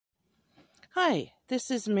Hi,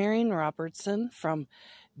 this is Marion Robertson from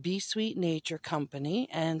Be Sweet Nature Company,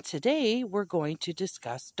 and today we're going to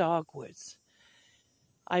discuss dogwoods.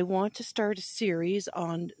 I want to start a series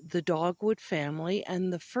on the dogwood family,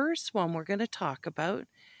 and the first one we're going to talk about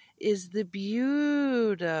is the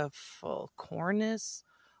beautiful Cornus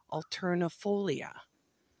alternifolia.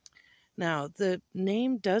 Now, the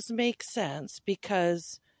name does make sense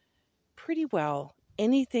because pretty well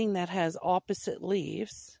anything that has opposite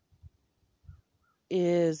leaves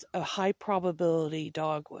is a high probability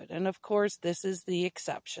dogwood. And of course, this is the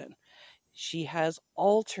exception. She has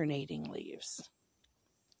alternating leaves.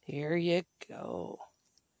 Here you go.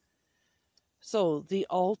 So the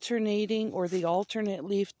alternating or the alternate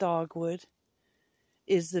leaf dogwood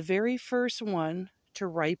is the very first one to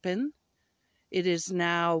ripen. It is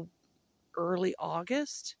now early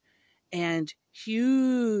August and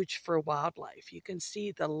huge for wildlife. You can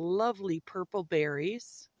see the lovely purple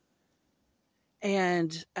berries.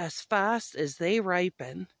 And as fast as they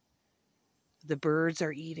ripen, the birds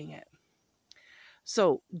are eating it.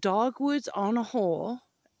 So dogwoods on a whole,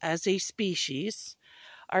 as a species,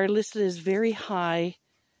 are listed as very high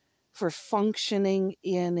for functioning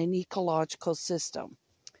in an ecological system.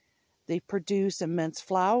 They produce immense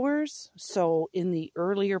flowers, so in the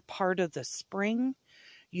earlier part of the spring,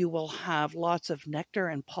 you will have lots of nectar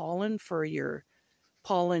and pollen for your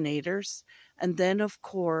pollinators. And then, of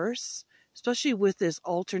course, especially with this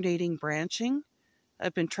alternating branching,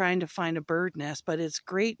 I've been trying to find a bird nest, but it's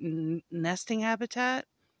great nesting habitat.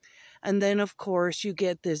 And then, of course, you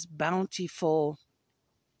get this bountiful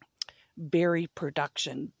berry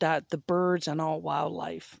production that the birds and all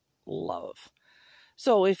wildlife love.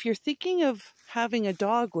 So if you're thinking of having a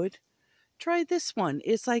dogwood, try this one.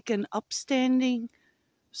 It's like an upstanding,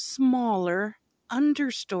 smaller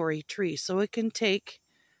understory tree, so it can take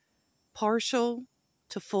partial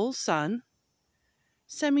to full sun,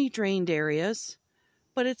 semi-drained areas,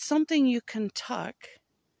 but it's something you can tuck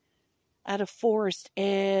at a forest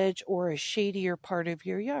edge or a shadier part of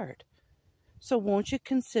your yard. So won't you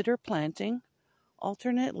consider planting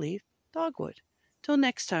alternate leaf dogwood? Till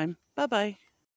next time, bye-bye.